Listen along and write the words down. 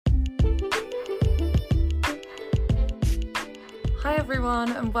Hi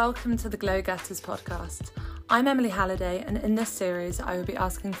everyone and welcome to the Glow Getters podcast. I'm Emily Halliday and in this series I will be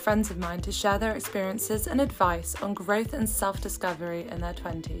asking friends of mine to share their experiences and advice on growth and self-discovery in their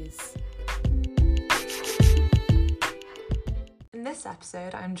 20s. In this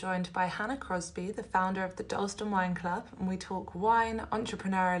episode I'm joined by Hannah Crosbie, the founder of the Dalston Wine Club, and we talk wine,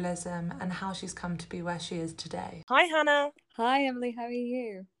 entrepreneurialism and how she's come to be where she is today. Hi Hannah. Hi Emily, how are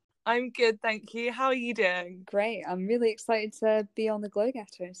you? I'm good, thank you. How are you doing? Great, I'm really excited to be on the Glow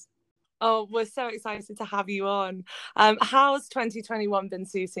Getters. Oh, we're so excited to have you on. How's 2021 been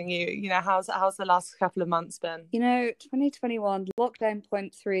suiting you? You know, how's the last couple of months been? 2021 lockdown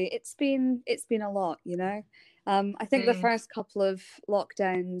point 3. It's been a lot. I think the first couple of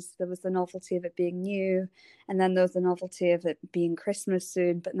lockdowns there was the novelty of it being new, and then there was the novelty of it being Christmas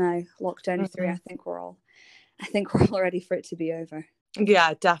soon. But now lockdown 3, I think we're all ready for it to be over.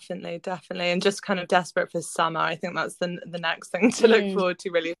 Yeah, definitely, and just kind of desperate for summer. I think that's the next thing to look forward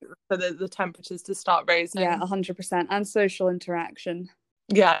to, really, for the temperatures to start raising. Yeah, 100%, and social interaction.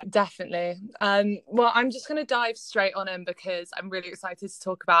 Yeah, definitely. Well, I'm just going to dive straight on in because I'm really excited to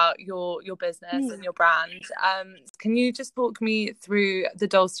talk about your business and your brand. Can you just walk me through the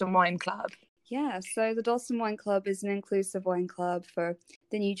Dalston Wine Club? Yeah, so the Dalston Wine Club is an inclusive wine club for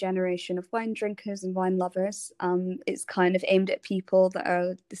the new generation of wine drinkers and wine lovers. It's kind of aimed at people that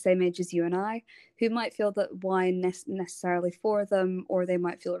are the same age as you and I, who might feel that wine necessarily for them, or they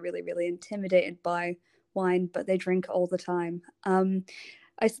might feel really, really intimidated by wine, but they drink it all the time.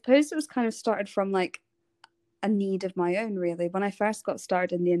 I suppose it was kind of started from like a need of my own, really. When I first got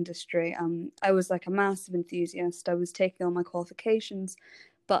started in the industry, I was like a massive enthusiast. I was taking all my qualifications,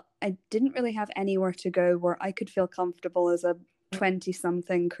 but I didn't really have anywhere to go where I could feel comfortable as a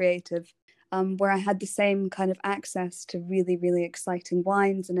 20-something creative, where I had the same kind of access to really, really exciting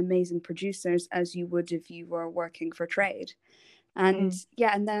wines and amazing producers as you would if you were working for trade. And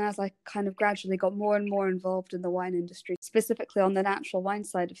and then as I kind of gradually got more and more involved in the wine industry, specifically on the natural wine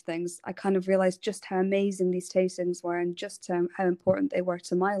side of things, I kind of realized just how amazing these tastings were and just how important they were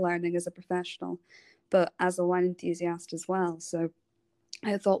to my learning as a professional, but as a wine enthusiast as well. So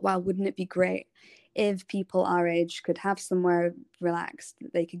I thought, wow, wouldn't it be great if people our age could have somewhere relaxed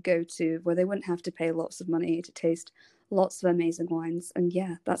that they could go to where they wouldn't have to pay lots of money to taste lots of amazing wines. And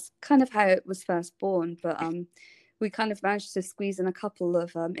yeah, that's kind of how it was first born. But we kind of managed to squeeze in a couple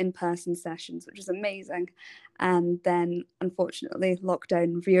of in-person sessions, which is amazing. And then, unfortunately,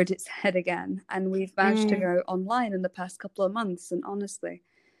 lockdown reared its head again. And we've managed to go online in the past couple of months. And honestly,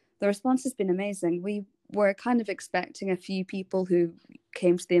 the response has been amazing. We were kind of expecting a few people who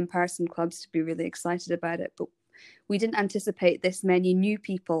came to the in-person clubs to be really excited about it, but we didn't anticipate this many new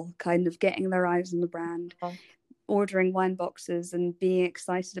people kind of getting their eyes on the brand, ordering wine boxes and being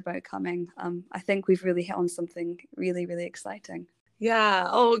excited about coming. I think we've really hit on something really, really exciting. Yeah.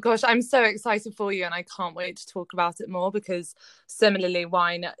 Oh gosh, I'm so excited for you, and I can't wait to talk about it more, because similarly,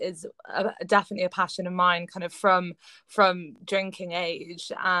 wine is definitely a passion of mine, kind of from drinking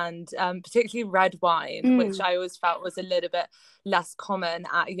age, and particularly red wine, which I always felt was a little bit less common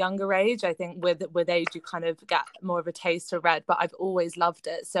at a younger age. I think with age you kind of get more of a taste of red, but I've always loved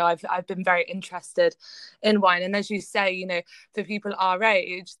it. So I've been very interested in wine, and as you say, you know, for people our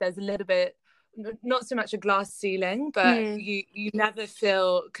age, there's a little bit, not so much a glass ceiling, but you never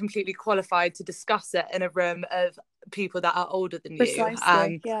feel completely qualified to discuss it in a room of people that are older than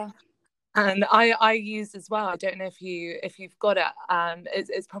Precisely, you. And I use as well, I don't know if you've got it,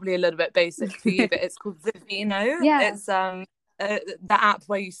 it's probably a little bit basic for you, but it's called Vivino. It's the app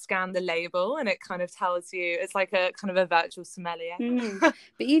where you scan the label and it kind of tells you, it's like a kind of a virtual sommelier. But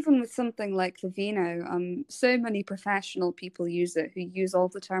even with something like the Vino, so many professional people use it, who use all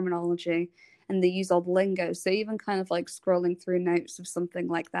the terminology and they use all the lingo. So even kind of like scrolling through notes of something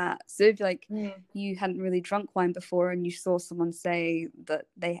like that. So if like you hadn't really drunk wine before and you saw someone say that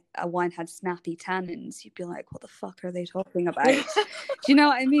a wine had snappy tannins, you'd be like, what the fuck are they talking about? Do you know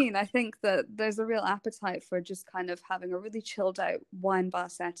what I mean? I think that there's a real appetite for just kind of having a really chilled out wine bar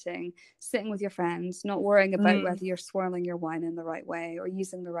setting, sitting with your friends, not worrying about whether you're swirling your wine in the right way or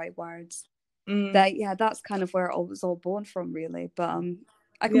using the right words. That's kind of where it was all born from, really. But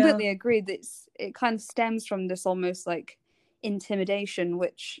I completely agree that it kind of stems from this almost like intimidation,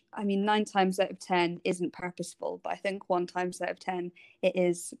 which, I mean, 9 times out of 10 isn't purposeful, but I think 1 times out of 10 it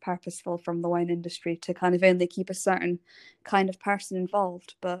is purposeful from the wine industry to kind of only keep a certain kind of person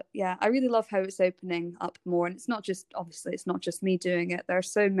involved. But yeah, I really love how it's opening up more, and it's not just me doing it. There are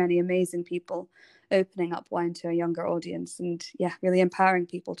so many amazing people opening up wine to a younger audience, and really empowering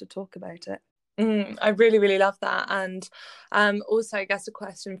people to talk about it. I really, really love that. And also, I guess a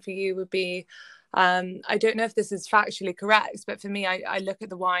question for you would be, I don't know if this is factually correct, but for me, I look at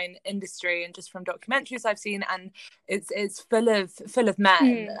the wine industry and just from documentaries I've seen, and it's full of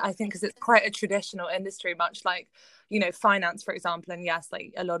men. I think because it's quite a traditional industry, much like, you know, finance, for example. And yes,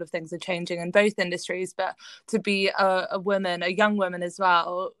 like a lot of things are changing in both industries, but to be a woman, a young woman as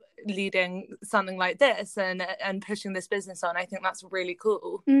well, leading something like this and pushing this business on, I think that's really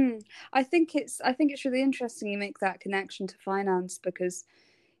cool. I think it's really interesting you make that connection to finance, because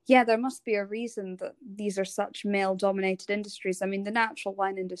yeah, there must be a reason that these are such male dominated industries. I mean, the natural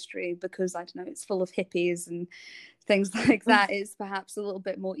wine industry, because I don't know, it's full of hippies and things like that, is perhaps a little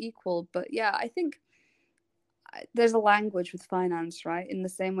bit more equal. But yeah, I think there's a language with finance, right? In the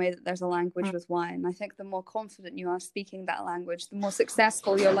same way that there's a language with wine. I think the more confident you are speaking that language, the more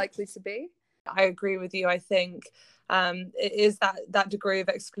successful you're likely to be. I agree with you. I think it is that degree of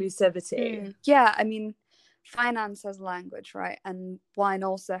exclusivity. Yeah, I mean, finance has language, right? And wine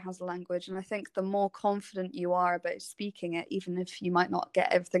also has a language. And I think the more confident you are about speaking it, even if you might not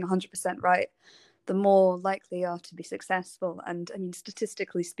get everything 100% right, the more likely you are to be successful. And I mean,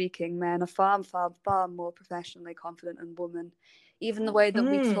 statistically speaking, men are far, far, far more professionally confident than women. Even the way that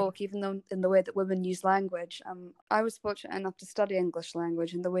we talk, even though in the way that women use language. I was fortunate enough to study English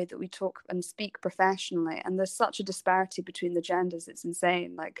language, and the way that we talk and speak professionally. And there's such a disparity between the genders, it's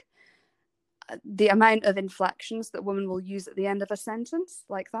insane. Like, the amount of inflections that women will use at the end of a sentence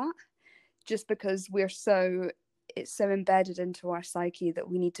like that, just because it's so embedded into our psyche that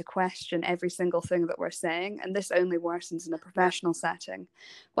we need to question every single thing that we're saying. And this only worsens in a professional setting.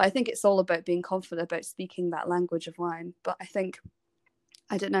 But I think it's all about being confident about speaking that language of wine. But I think,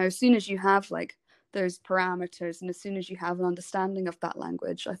 I don't know, as soon as you have like those parameters and as soon as you have an understanding of that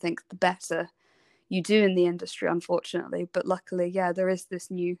language, I think the better you do in the industry, unfortunately. But luckily, yeah, there is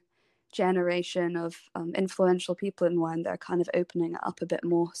this new generation of influential people in wine that are kind of opening it up a bit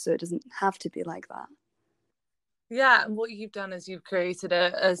more, so it doesn't have to be like that. Yeah, and what you've done is you've created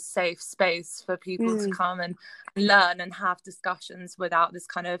a safe space for people to come and learn and have discussions without this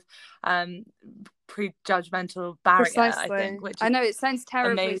kind of prejudgmental barrier. Precisely. I think, which I know it sounds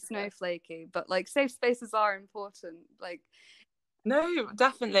terribly amazing. snowflakey, but like safe spaces are important. Like, no,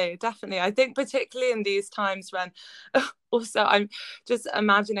 definitely. I think particularly in these times when also I'm just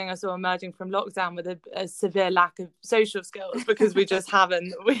imagining us all emerging from lockdown with a severe lack of social skills because we just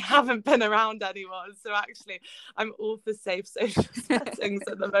haven't been around anyone. So actually I'm all for safe social settings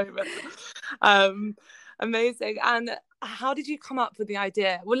at the moment. Amazing. And how did you come up with the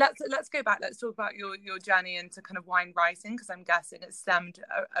idea? Well, let's go back. Let's talk about your journey into kind of wine writing, because I'm guessing it stemmed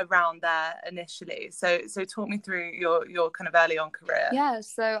around there initially. So talk me through your kind of early on career. Yeah,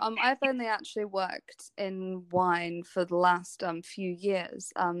 so I've only actually worked in wine for the last few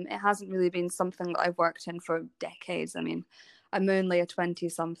years. It hasn't really been something that I've worked in for decades. I mean, I'm only a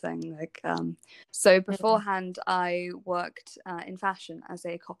 20-something. Like, so beforehand, I worked in fashion as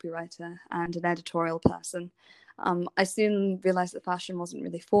a copywriter and an editorial person. I soon realized that fashion wasn't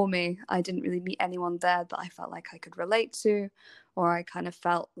really for me. I didn't really meet anyone there that I felt like I could relate to, or I kind of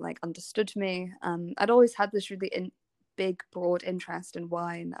felt like understood me. I'd always had this really big, broad interest in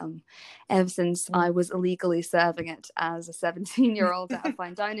wine ever since I was illegally serving it as a 17-year-old at a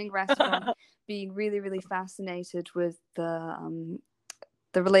fine dining restaurant, being really, really fascinated with the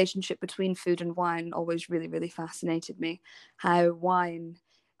relationship between food and wine. Always really, really fascinated me, how wine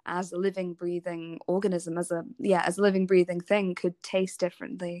as a living, breathing organism, as a living, breathing thing, could taste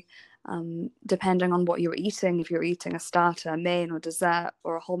differently depending on what you're eating. If you're eating a starter, a main, or dessert,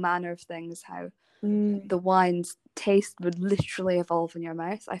 or a whole manner of things, how the wine's taste would literally evolve in your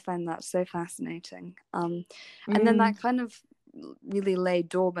mouth. I find that so fascinating. And then that kind of really lay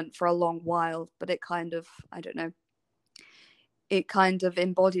dormant for a long while, but it kind of, I don't know, it kind of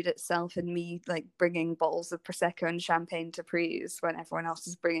embodied itself in me like bringing bottles of Prosecco and champagne to Pries when everyone else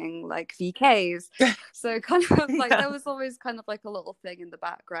is bringing like VKs. So kind of like there was always kind of like a little thing in the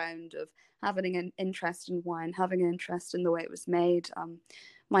background of having an interest in wine, having an interest in the way it was made.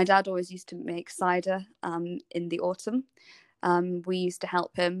 My dad always used to make cider in the autumn. We used to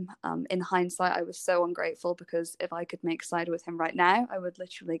help him. In hindsight, I was so ungrateful, because if I could make cider with him right now, I would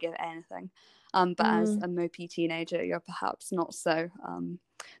literally give anything. But as a mopey teenager, you're perhaps not so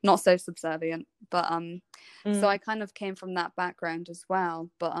subservient. But so I kind of came from that background as well.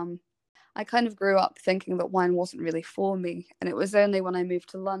 But I kind of grew up thinking that wine wasn't really for me. And it was only when I moved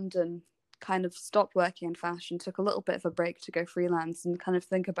to London, kind of stopped working in fashion, took a little bit of a break to go freelance and kind of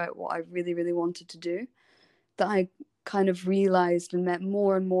think about what I really, really wanted to do, that I kind of realized and met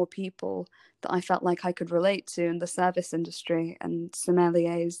more and more people that I felt like I could relate to in the service industry, and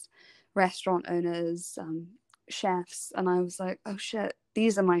sommeliers, restaurant owners, chefs. And I was like, oh shit,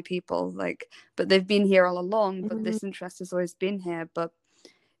 these are my people, like, but they've been here all along, but this interest has always been here. But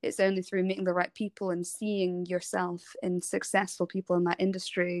it's only through meeting the right people and seeing yourself in successful people in that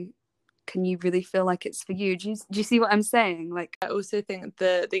industry can you really feel like it's for you. Do you see what I'm saying? Like, I also think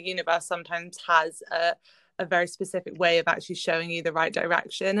the universe sometimes has a very specific way of actually showing you the right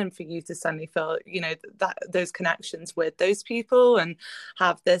direction, and for you to suddenly feel, you know, that those connections with those people and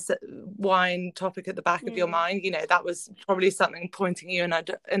have this wine topic at the back of your mind, you know, that was probably something pointing you in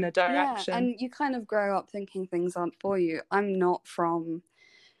a direction. Yeah, and you kind of grow up thinking things aren't for you. I'm not from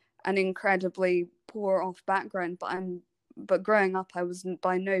an incredibly poor off background, but growing up I was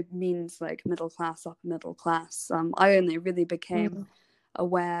by no means like middle class, upper middle class. I only really became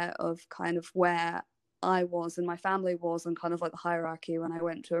aware of kind of where I was and my family was and kind of like the hierarchy when I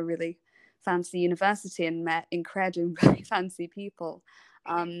went to a really fancy university and met incredibly fancy people.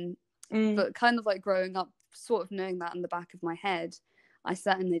 But kind of like growing up sort of knowing that in the back of my head, I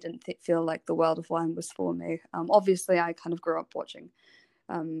certainly didn't feel like the world of wine was for me. Obviously I kind of grew up watching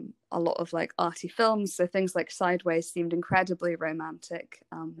a lot of like arty films, so things like Sideways seemed incredibly romantic.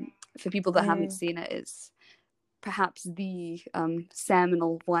 For people that haven't seen it, it's perhaps the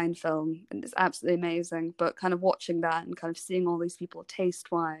seminal wine film, and it's absolutely amazing. But kind of watching that and kind of seeing all these people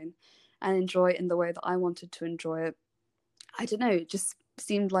taste wine and enjoy it in the way that I wanted to enjoy it, I don't know, it just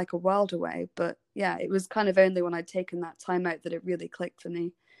seemed like a world away. But yeah, it was kind of only when I'd taken that time out that it really clicked for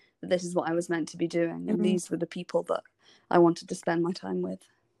me that this is what I was meant to be doing, and these were the people that I wanted to spend my time with.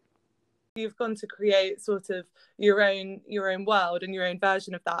 You've gone to create sort of your own world and your own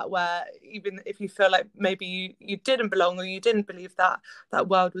version of that, where even if you feel like maybe you didn't belong or you didn't believe that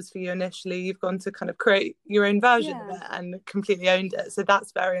world was for you initially, you've gone to kind of create your own version of it and completely owned it. So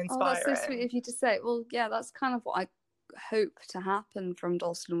that's very inspiring. Oh, that's so sweet of you to say. Well, yeah, that's kind of what I hope to happen from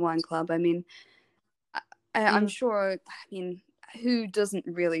Dalston Wine Club. I mean, I'm sure, I mean, who doesn't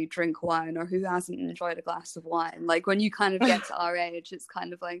really drink wine, or who hasn't enjoyed a glass of wine? Like when you kind of get to our age, it's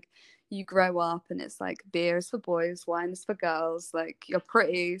kind of like you grow up and it's like beers for boys, wine is for girls. Like I'm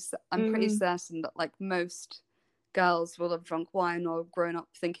pretty certain that like most girls will have drunk wine or grown up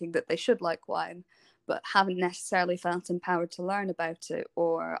thinking that they should like wine, but haven't necessarily felt empowered to learn about it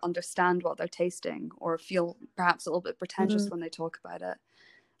or understand what they're tasting, or feel perhaps a little bit pretentious when they talk about it.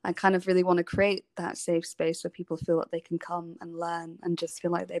 I kind of really want to create that safe space where people feel that they can come and learn and just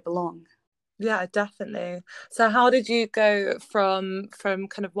feel like they belong. Yeah, definitely. So how did you go from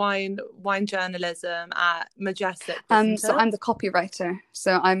kind of wine journalism at Majestic? So I'm the copywriter.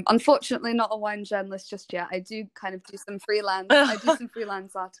 So I'm unfortunately not a wine journalist just yet. I do kind of do some freelance. I do some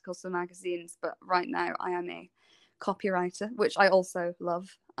freelance articles for magazines, but right now I am a copywriter, which I also love.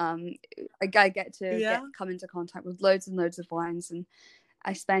 I get to come into contact with loads and loads of wines, and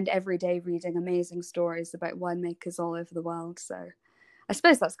I spend every day reading amazing stories about winemakers all over the world. So I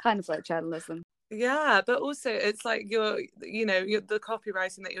suppose that's kind of like journalism. Yeah, but also it's like you're the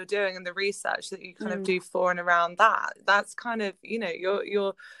copywriting that you're doing and the research that you kind of do for and around that's kind of, you know,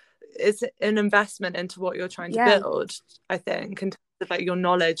 you're it's an investment into what you're trying to build, I think, in terms of like your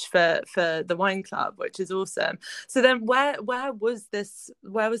knowledge for the wine club, which is awesome. So then where was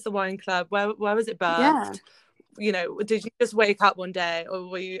the wine club, where was it birthed? You know, did you just wake up one day, or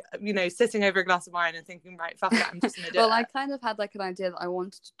were you, you know, sitting over a glass of wine and thinking, right, fuck it, I'm just gonna do it? Well, I kind of had like an idea that I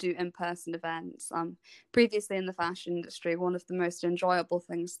wanted to do in-person events. Previously in the fashion industry, one of the most enjoyable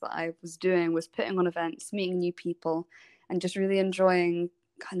things that I was doing was putting on events, meeting new people, and just really enjoying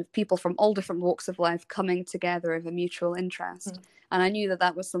kind of people from all different walks of life coming together of a mutual interest. And I knew that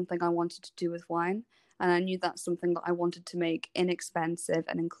that was something I wanted to do with wine, and I knew that's something that I wanted to make inexpensive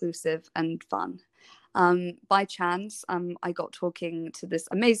and inclusive and fun. By chance, I got talking to this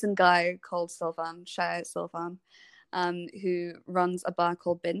amazing guy called Sylvan, shout out Sylvan, who runs a bar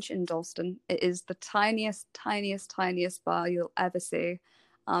called Binge in Dalston. It is the tiniest bar you'll ever see.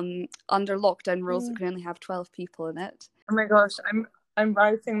 Under lockdown rules, it can only have 12 people in it. Oh my gosh, I'm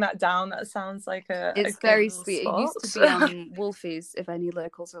writing that down. That sounds like it's very sweet. Spot. It used to be Wolfie's, if any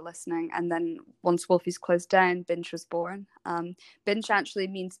locals are listening, and then once Wolfie's closed down, Binge was born. Binge actually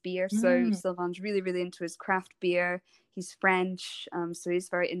means beer, so Sylvan's really, really into his craft beer. He's French, so he's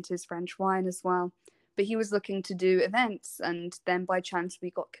very into his French wine as well. But he was looking to do events, and then by chance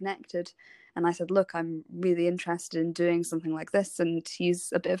we got connected. And I said, look, I'm really interested in doing something like this. And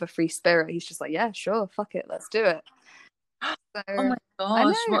he's a bit of a free spirit. He's just like, yeah, sure, fuck it, let's do it. So, oh my gosh, I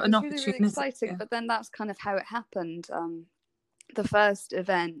know, what an opportunity! Really, really exciting. Yeah. But then that's kind of how it happened. The first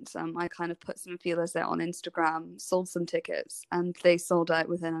event, I kind of put some feelers out on Instagram, sold some tickets, and they sold out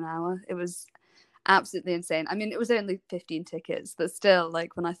within an hour. It was absolutely insane. I mean, it was only 15 tickets, but still,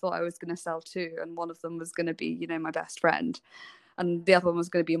 like when I thought I was going to sell 2 and one of them was going to be, you know, my best friend, and the other one was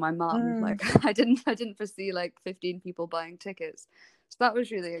going to be my mum. Like I didn't foresee like 15 people buying tickets, so that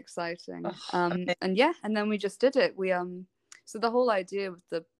was really exciting. And then we just did it. We so the whole idea with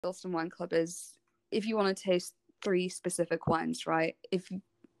the Dalston Wine Club is, if you want to taste 3 specific wines, right, if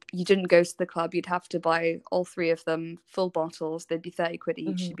you didn't go to the club, you'd have to buy all 3 of them full bottles. They'd be 30 quid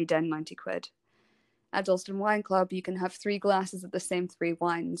each. You'd be down 90 quid. At Dalston Wine Club, you can have 3 glasses of the same 3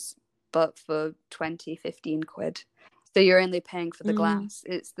 wines, but for 20, 15 quid. So you're only paying for the glass.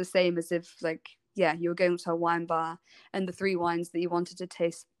 It's the same as if, like, you were going to a wine bar and the 3 wines that you wanted to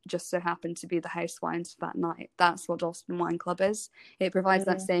taste just so happened to be the house wines for that night. That's what Dalston Wine Club is. It provides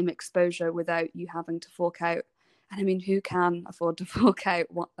that same exposure without you having to fork out. And I mean, who can afford to fork out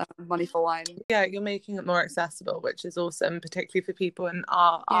money for wine? Yeah, you're making it more accessible, which is awesome, particularly for people in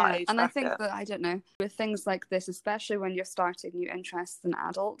our age and bracket. I think that, I don't know, with things like this, especially when you're starting new interests in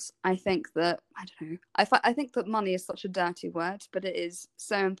adults, I think that, I don't know, I think that money is such a dirty word, but it is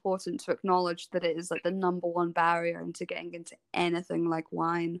so important to acknowledge that it is like the number one barrier into getting into anything like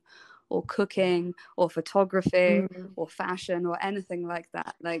wine or cooking or photography or fashion or anything like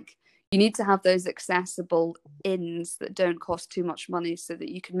that. Like, you need to have those accessible ins that don't cost too much money so that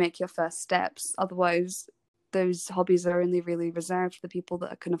you can make your first steps. Otherwise, those hobbies are only really reserved for the people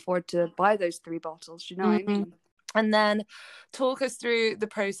that can afford to buy those 3 bottles. Do you know what I mean? And then talk us through the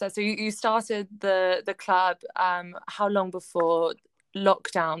process. So you started the club how long before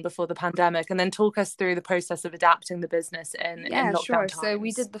lockdown, before the pandemic? And then talk us through the process of adapting the business in lockdown times. So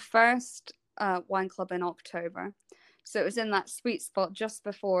we did the first wine club in October. So it was in that sweet spot just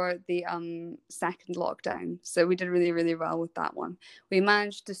before the second lockdown. So we did really, really well with that one. We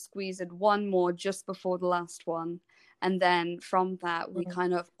managed to squeeze in one more just before the last one. And then from that, we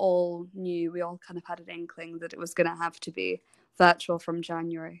kind of all knew, we all kind of had an inkling that it was going to have to be virtual from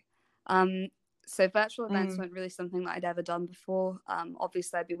January. So virtual events weren't really something that I'd ever done before.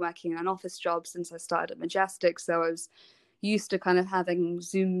 Obviously, I'd been working in an office job since I started at Majestic. So I was used to kind of having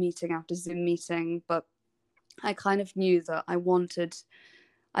Zoom meeting after Zoom meeting, but I kind of knew that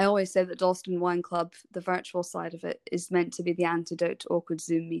I always say that Dalston Wine Club, the virtual side of it, is meant to be the antidote to awkward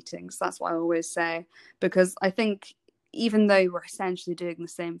Zoom meetings. That's what I always say, because I think even though we're essentially doing the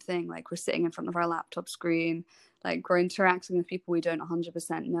same thing, like we're sitting in front of our laptop screen, like we're interacting with people we don't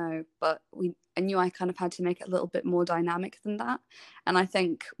 100% know, but I knew I kind of had to make it a little bit more dynamic than that. And I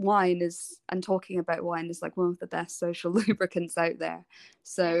think talking about wine is like one of the best social lubricants out there.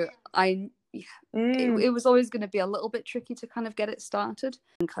 So it was always going to be a little bit tricky to kind of get it started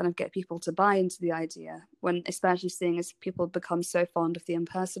and kind of get people to buy into the idea, when especially seeing as people become so fond of the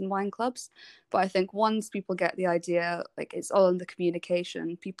in-person wine clubs. But I think once people get the idea, like it's all in the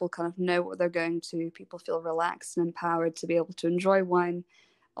communication, people kind of know what they're going to, people feel relaxed and empowered to be able to enjoy wine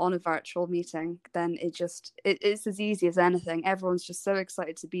on a virtual meeting, then it's as easy as anything. Everyone's just so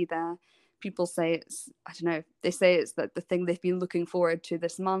excited to be there. People say they say it's the thing they've been looking forward to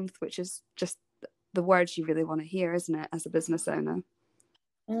this month, which is just the words you really want to hear, isn't it, as a business owner?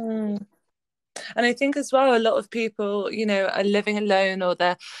 And I think as well, a lot of people, are living alone, or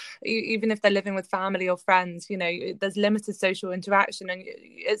even if they're living with family or friends, there's limited social interaction. And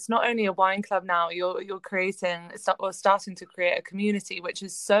it's not only a wine club now, you're creating or starting to create a community, which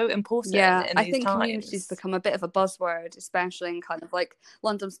is so important in these times. I think community's become a bit of a buzzword, especially in kind of like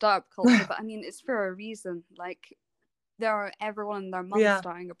London startup culture. But I mean, it's for a reason. Like, everyone and their mum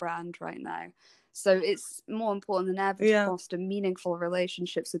starting a brand right now. So it's more important than ever to foster meaningful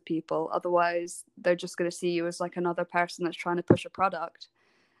relationships with people. Otherwise, they're just going to see you as like another person that's trying to push a product.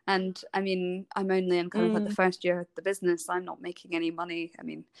 And I mean, I'm only in kind of like the first year of the business. I'm not making any money. I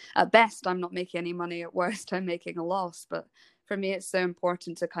mean, at best, I'm not making any money. At worst, I'm making a loss. But for me, it's so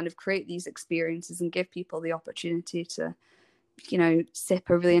important to kind of create these experiences and give people the opportunity to, sip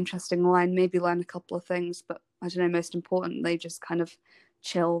a really interesting wine, maybe learn a couple of things. But I don't know, most importantly, just kind of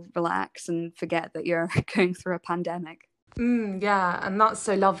chill, relax, and forget that you're going through a pandemic. Yeah, and that's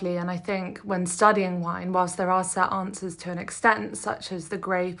so lovely. And I think when studying wine, whilst there are set answers to an extent, such as the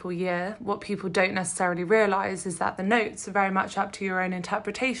grape or year, what people don't necessarily realise is that the notes are very much up to your own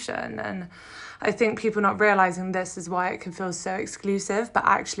interpretation. And I think people not realising this is why it can feel so exclusive. But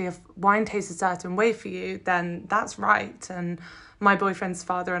actually, if wine tastes a certain way for you, then that's right. And my boyfriend's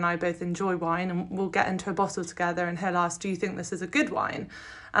father and I both enjoy wine, and we'll get into a bottle together and he'll ask, do you think this is a good wine?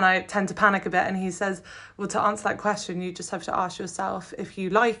 And I tend to panic a bit, and he says, well, to answer that question, you just have to ask yourself if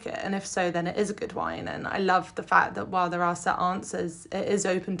you like it, and if so, then it is a good wine. And I love the fact that while there are set answers, it is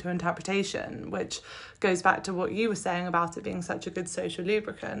open to interpretation, which goes back to what you were saying about it being such a good social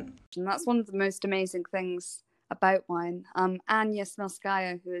lubricant. And that's one of the most amazing things about wine. Anya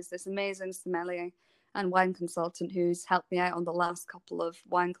Smelskaya, who is this amazing sommelier, and wine consultant who's helped me out on the last couple of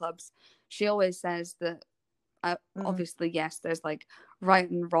wine clubs, she always says that obviously, yes, there's like right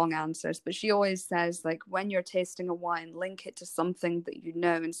and wrong answers, but she always says, like, when you're tasting a wine, link it to something that you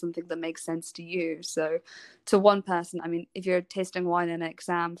know and something that makes sense to you. So to one person, I mean, if you're tasting wine in an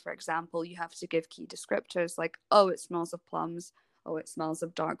exam, for example, you have to give key descriptors like, oh, it smells of plums, oh, it smells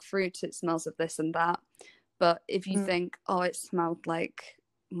of dark fruit, it smells of this and that. But if you think, oh, it smelled like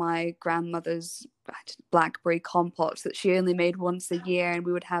my grandmother's blackberry compote that she only made once a year and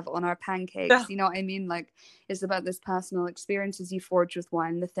we would have on our pancakes, you know what I mean? Like, it's about this personal experiences you forge with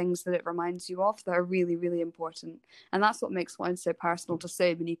wine, the things that it reminds you of that are really, really important. And that's what makes wine so personal to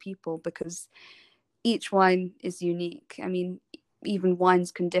so many people, because each wine is unique. I mean, even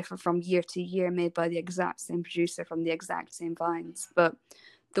wines can differ from year to year, made by the exact same producer from the exact same vines, but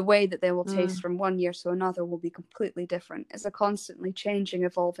the way that they will taste from one year to another will be completely different. It's a constantly changing,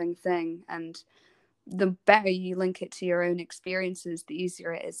 evolving thing. And the better you link it to your own experiences, the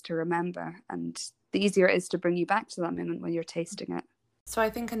easier it is to remember, and the easier it is to bring you back to that moment when you're tasting it. So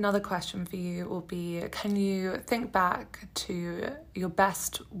I think another question for you will be, can you think back to your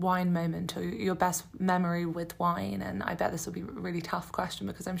best wine moment or your best memory with wine? And I bet this will be a really tough question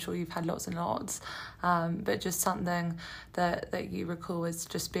because I'm sure you've had lots and lots, but just something that you recall as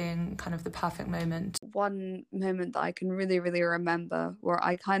just being kind of the perfect moment. One moment that I can really, really remember where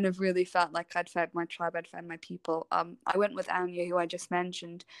I kind of really felt like I'd fed my tribe, I'd fed my people. I went with Anya, who I just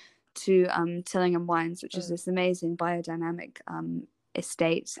mentioned, to Tillingham Wines, which is this amazing biodynamic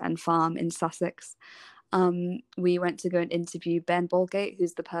estate and farm in Sussex. We went to go and interview Ben Bolgate,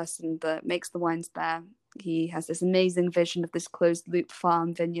 who's the person that makes the wines there. He has this amazing vision of this closed loop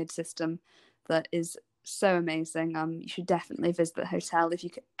farm vineyard system that is so amazing. You should definitely visit the hotel if you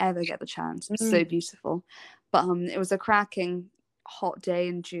could ever get the chance. It's so beautiful. But it was a cracking hot day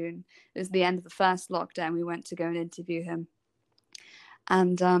in June. It was the end of the first lockdown. We went to go and interview him.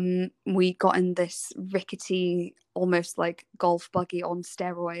 And we got in this rickety, almost like golf buggy on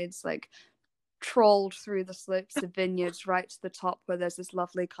steroids, like trolled through the slopes of vineyards right to the top where there's this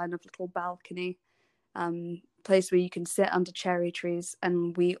lovely kind of little balcony place where you can sit under cherry trees.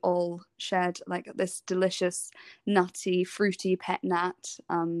 And we all shared like this delicious, nutty, fruity pet nat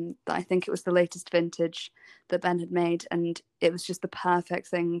that I think it was the latest vintage that Ben had made. And it was just the perfect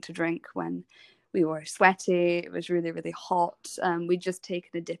thing to drink when we were sweaty. It was really, really hot. We'd just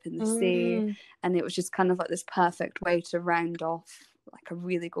taken a dip in the sea, and it was just kind of like this perfect way to round off like a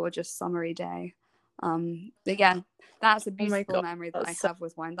really gorgeous summery day. But yeah, that's a beautiful memory that I have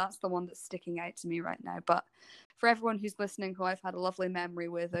with wine. That's the one that's sticking out to me right now. But for everyone who's listening who I've had a lovely memory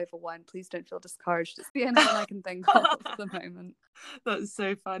with over wine, please don't feel discouraged. It's the only one I can think of at the moment. That's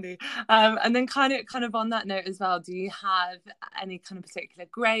so funny. And then kind of on that note as well, do you have any kind of particular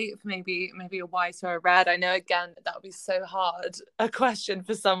grape, maybe a white or a red? I know, again, that would be so hard a question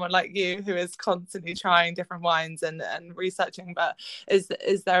for someone like you who is constantly trying different wines and researching, but is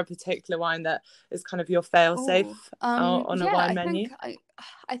there a particular wine that is kind of your fail safe on a wine menu?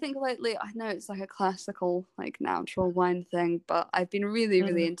 I think lately, I know it's like a classical, like natural wine thing, but I've been really,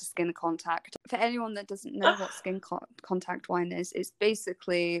 really into skin contact. For anyone that doesn't know what skin contact wine is, it's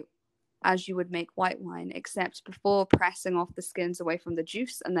basically as you would make white wine, except before pressing off the skins away from the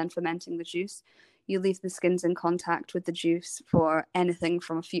juice and then fermenting the juice, you leave the skins in contact with the juice for anything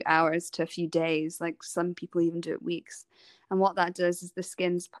from a few hours to a few days. Like some people even do it weeks. And what that does is the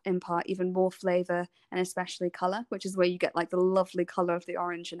skins impart even more flavour and especially colour, which is where you get like the lovely colour of the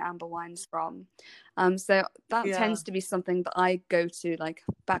orange and amber wines from. So that tends to be something that I go to, like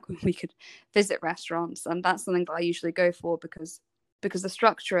back when we could visit restaurants. And that's something that I usually go for because the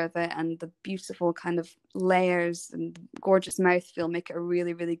structure of it and the beautiful kind of layers and gorgeous mouthfeel make it a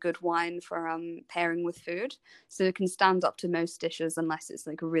really, really good wine for pairing with food. So it can stand up to most dishes unless it's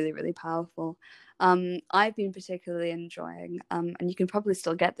like really, really powerful. I've been particularly enjoying, and you can probably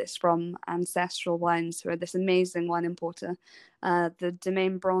still get this from Ancestral Wines, who are this amazing wine importer, the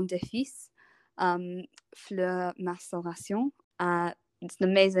Domaine Brand des Fils, Fleur Macération. It's an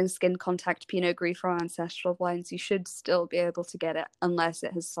amazing skin contact Pinot Gris from Ancestral Wines. You should still be able to get it unless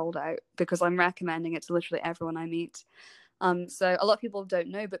it has sold out, because I'm recommending it to literally everyone I meet. So a lot of people don't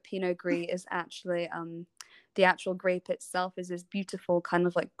know, but Pinot Gris is actually the actual grape itself is this beautiful kind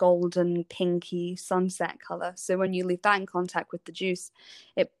of like golden pinky sunset color. So when you leave that in contact with the juice,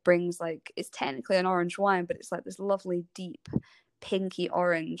 it brings like, it's technically an orange wine, but it's like this lovely deep pinky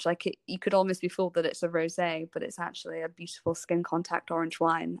orange. Like you could almost be fooled that it's a rosé, but it's actually a beautiful skin contact orange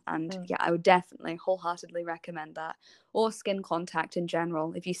wine. And yeah, I would definitely wholeheartedly recommend that, or skin contact in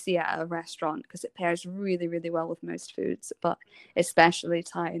general if you see it at a restaurant, because it pairs really, really well with most foods, but especially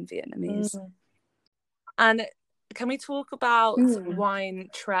Thai and Vietnamese. And can we talk about wine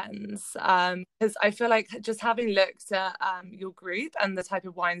trends? Because I feel like just having looked at your group and the type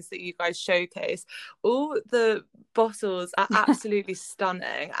of wines that you guys showcase, all the bottles are absolutely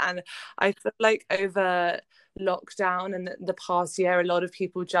stunning. And I feel like over lockdown and the past year, a lot of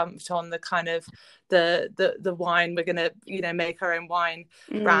people jumped on the kind of the wine, we're gonna, you know, make our own wine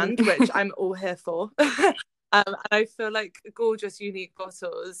brand, which I'm all here for. And I feel like gorgeous, unique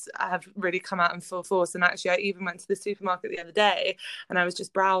bottles have really come out in full force. And actually, I even went to the supermarket the other day and I was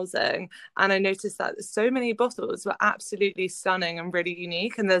just browsing and I noticed that so many bottles were absolutely stunning and really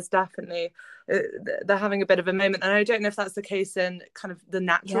unique. And there's definitely, they're having a bit of a moment. And I don't know if that's the case in kind of the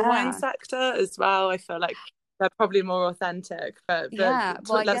natural wine sector as well. I feel like they're probably more authentic. But well,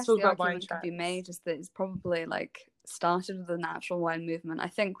 I let's guess talk the about wine argument trends. could be made is that it's probably like started with the natural wine movement. I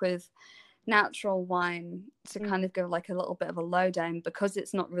think with natural wine, to kind of go like a little bit of a lowdown, because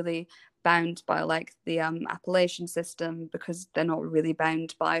it's not really bound by like the appellation system, because they're not really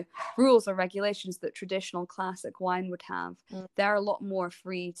bound by rules or regulations that traditional classic wine would have. They're a lot more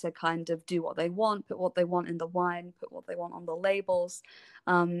free to kind of do what they want, put what they want in the wine, put what they want on the labels.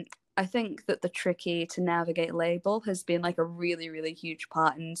 I think that the tricky to navigate label has been like a really, really huge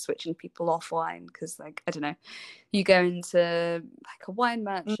part in switching people off wine. Because like, I don't know, you go into like a wine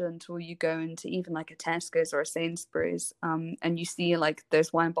merchant or you go into even like a Tesco's or a Sainsbury's, and you see like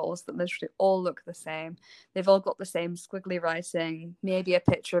those wine bottles that literally all look the same. They've all got the same squiggly writing, maybe a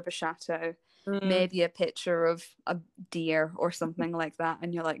picture of a chateau, maybe a picture of a deer or something like that,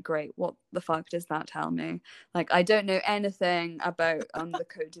 and you're like, great, what the fuck does that tell me? Like, I don't know anything about the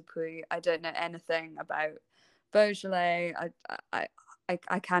Côte de Puy. I don't know anything about Beaujolais.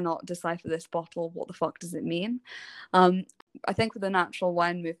 I cannot decipher this bottle. What the fuck does it mean? I think with the natural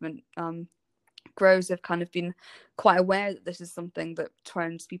wine movement, growers have kind of been quite aware that this is something that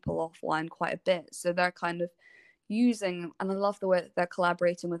turns people off wine quite a bit. So they're kind of using, and I love the way that they're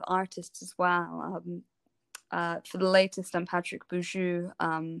collaborating with artists as well. For the latest Patrick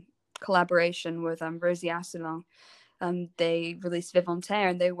Boujou collaboration with Rosie Asselin, they released Vivantaire,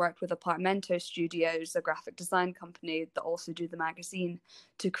 and they worked with Apartmento Studios, a graphic design company that also do the magazine,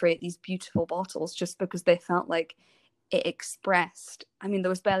 to create these beautiful bottles, just because they felt like it expressed, I mean, there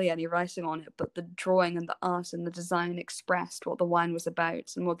was barely any writing on it, but the drawing and the art and the design expressed what the wine was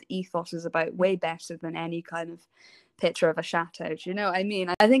about and what the ethos is about way better than any kind of picture of a chateau. Do you know what I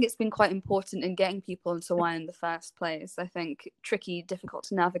mean? I think it's been quite important in getting people into wine in the first place. I think tricky, difficult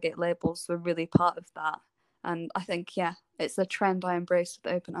to navigate labels were really part of that. And I think, yeah, it's a trend I embrace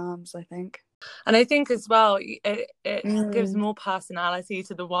with open arms, I think. And I think as well, it gives more personality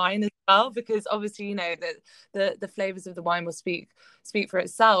to the wine as well, because obviously, you know, that the flavors of the wine will speak for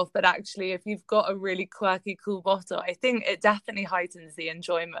itself. But actually, if you've got a really quirky, cool bottle, I think it definitely heightens the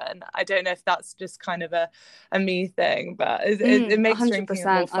enjoyment. I don't know if that's just kind of a me thing, but it makes 100%. Drinking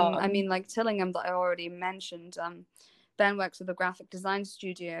more fun. I mean, like Tillingham that I already mentioned, Ben works with a graphic design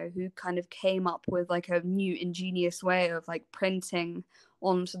studio who kind of came up with like a new ingenious way of like printing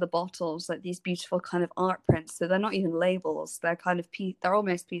onto the bottles like these beautiful kind of art prints. So they're not even labels, they're kind of they're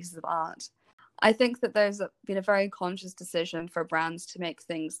almost pieces of art. I think that there's been a very conscious decision for brands to make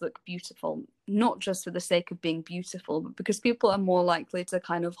things look beautiful, not just for the sake of being beautiful, but because people are more likely to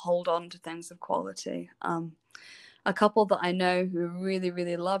kind of hold on to things of quality. A couple that I know who really,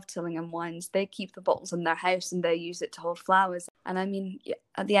 really love Tillingham wines, they keep the bottles in their house and they use it to hold flowers. And I mean,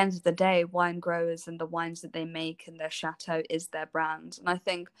 at the end of the day, wine growers and the wines that they make and their chateau is their brand. And I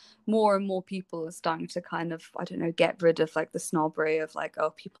think more and more people are starting to kind of, I don't know, get rid of like the snobbery of like, oh,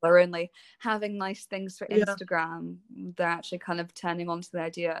 people are only having nice things for Instagram. They're actually kind of turning on to the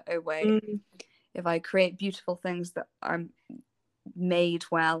idea, oh, wait, if I create beautiful things that are made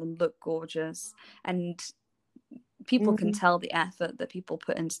well and look gorgeous, and people can tell the effort that people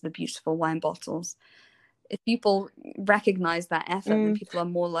put into the beautiful wine bottles. If people recognize that effort, then people are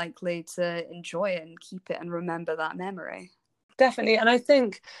more likely to enjoy it and keep it and remember that memory. Definitely. And I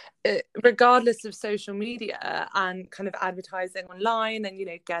think regardless of social media and kind of advertising online and, you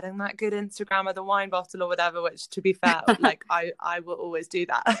know, getting that good Instagram of the wine bottle or whatever, which to be fair, like I will always do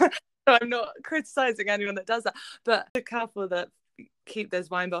that. So I'm not criticizing anyone that does that, but be careful that keep those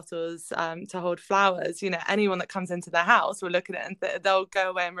wine bottles to hold flowers. You know, anyone that comes into their house will look at it and they'll go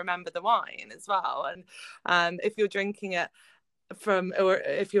away and remember the wine as well. And if you're drinking it or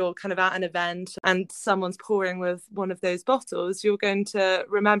if you're kind of at an event and someone's pouring with one of those bottles, you're going to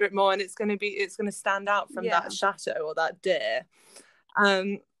remember it more, and it's going to stand out from that chateau or that deer.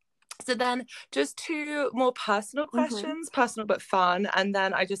 So then just two more personal questions, personal but fun. And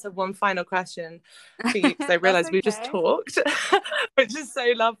then I just have one final question for you because I realised we've just talked, which is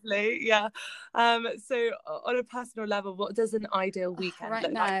so lovely. Yeah. So on a personal level, what does an ideal weekend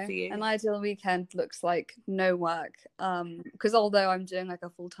look like for you? An ideal weekend looks like no work. Because although I'm doing like a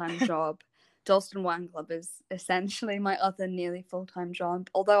full-time job, Dalston Wine Club is essentially my other nearly full-time job,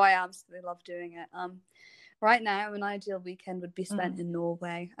 although I absolutely love doing it. Right now, an ideal weekend would be spent in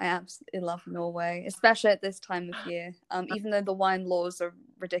Norway. I absolutely love Norway, especially at this time of year. Even though the wine laws are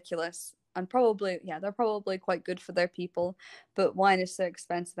ridiculous, and they're probably quite good for their people, but wine is so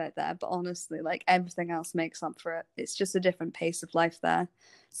expensive out there. But honestly, like everything else makes up for it. It's just a different pace of life there.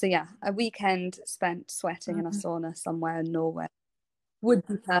 So yeah, a weekend spent sweating in a sauna somewhere in Norway would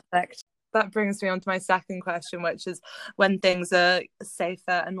be perfect. That brings me on to my second question, which is when things are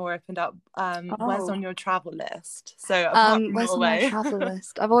safer and more opened up, where's on your travel list? So apart from where's Norway. on my travel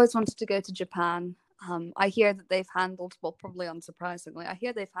list? I've always wanted to go to Japan. I hear that they've handled, well, probably unsurprisingly, I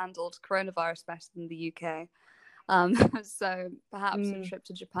hear they've handled coronavirus better than the UK. So perhaps a trip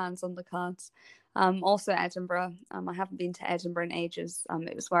to Japan's on the cards. Also Edinburgh. I haven't been to Edinburgh in ages.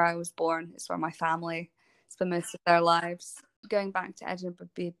 It was where I was born. It's where my family spent most of their lives. Going back to Edinburgh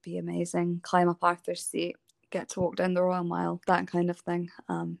would be amazing. Climb up Arthur's Seat, get to walk down the Royal Mile, that kind of thing.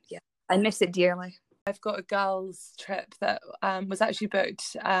 Yeah, I miss it dearly. I've got a girls' trip that was actually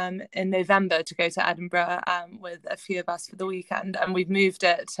booked in November to go to Edinburgh with a few of us for the weekend, and we've moved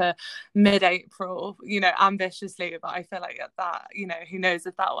it to mid-April, ambitiously, but I feel like that, who knows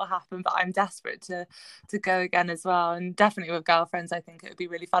if that will happen, but I'm desperate to go again as well, and definitely with girlfriends, I think it would be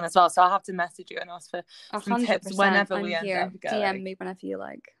really fun as well, so I'll have to message you and ask for some tips whenever we end up going. DM me whenever you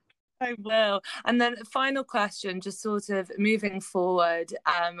like. I will. And then final question, just sort of moving forward,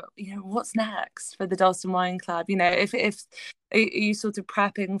 what's next for the Dalston Wine Club? If are you sort of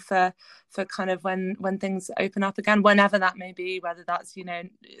prepping for kind of when things open up again, whenever that may be, whether that's, in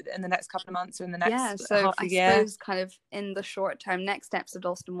the next couple of months or in the next half a year? I suppose kind of in the short term, next steps of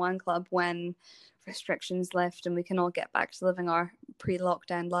Dalston Wine Club when restrictions lift and we can all get back to living our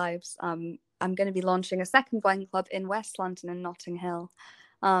pre-lockdown lives. I'm going to be launching a second wine club in West London in Notting Hill.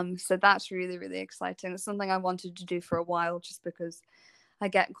 So that's really, really exciting. It's something I wanted to do for a while just because I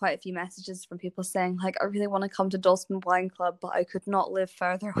get quite a few messages from people saying, like, I really want to come to Dalston Wine Club, but I could not live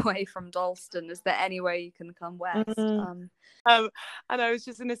further away from Dalston. Is there any way you can come west? And I was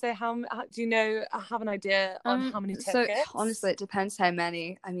just going to say, how do you have an idea on how many tickets? So honestly, it depends how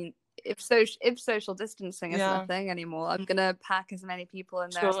many. I mean, if social distancing isn't a thing anymore, I'm going to pack as many people in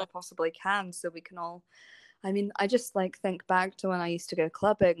there as I possibly can so we can all... I mean, I just think back to when I used to go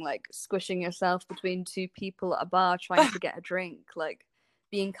clubbing, like squishing yourself between two people at a bar trying to get a drink, like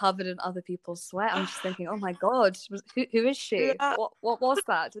being covered in other people's sweat. I'm just thinking, oh my God, who is she? Yeah. What was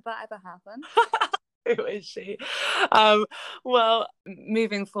that? Did that ever happen? Who is she? Well,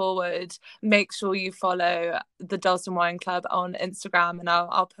 moving forward, make sure you follow the Dalston Wine Club on Instagram, and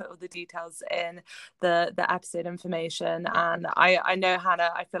I'll put all the details in the episode information. And I know,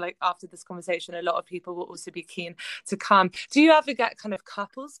 Hannah, I feel like after this conversation, a lot of people will also be keen to come. Do you ever get kind of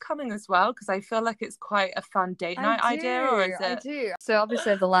couples coming as well? Because I feel like it's quite a fun date night idea, or is it? I do. So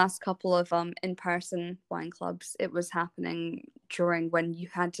obviously the last couple of in-person wine clubs, it was happening during when you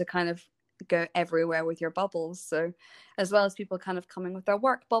had to kind of go everywhere with your bubbles, so as well as people kind of coming with their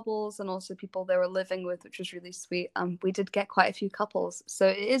work bubbles and also people they were living with, which was really sweet. We did get quite a few couples, so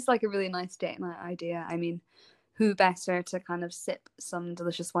it is like a really nice date night idea. I mean, who better to kind of sip some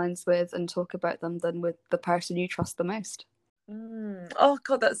delicious wines with and talk about them than with the person you trust the most? Oh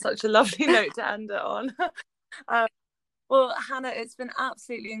God, that's such a lovely note to end it on. Well, Hannah, it's been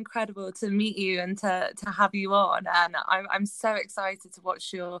absolutely incredible to meet you and to have you on, and I'm so excited to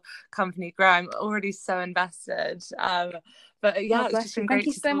watch your company grow. I'm already so invested. But yeah, it's just been great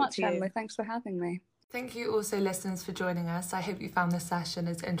to talk to you. Thank you so much, Emily. Thanks for having me. Thank you also, listeners, for joining us. I hope you found this session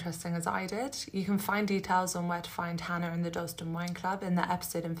as interesting as I did. You can find details on where to find Hannah and the Dalston Wine Club in the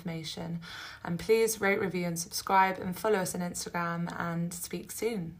episode information. And please rate, review and subscribe and follow us on Instagram, and speak soon.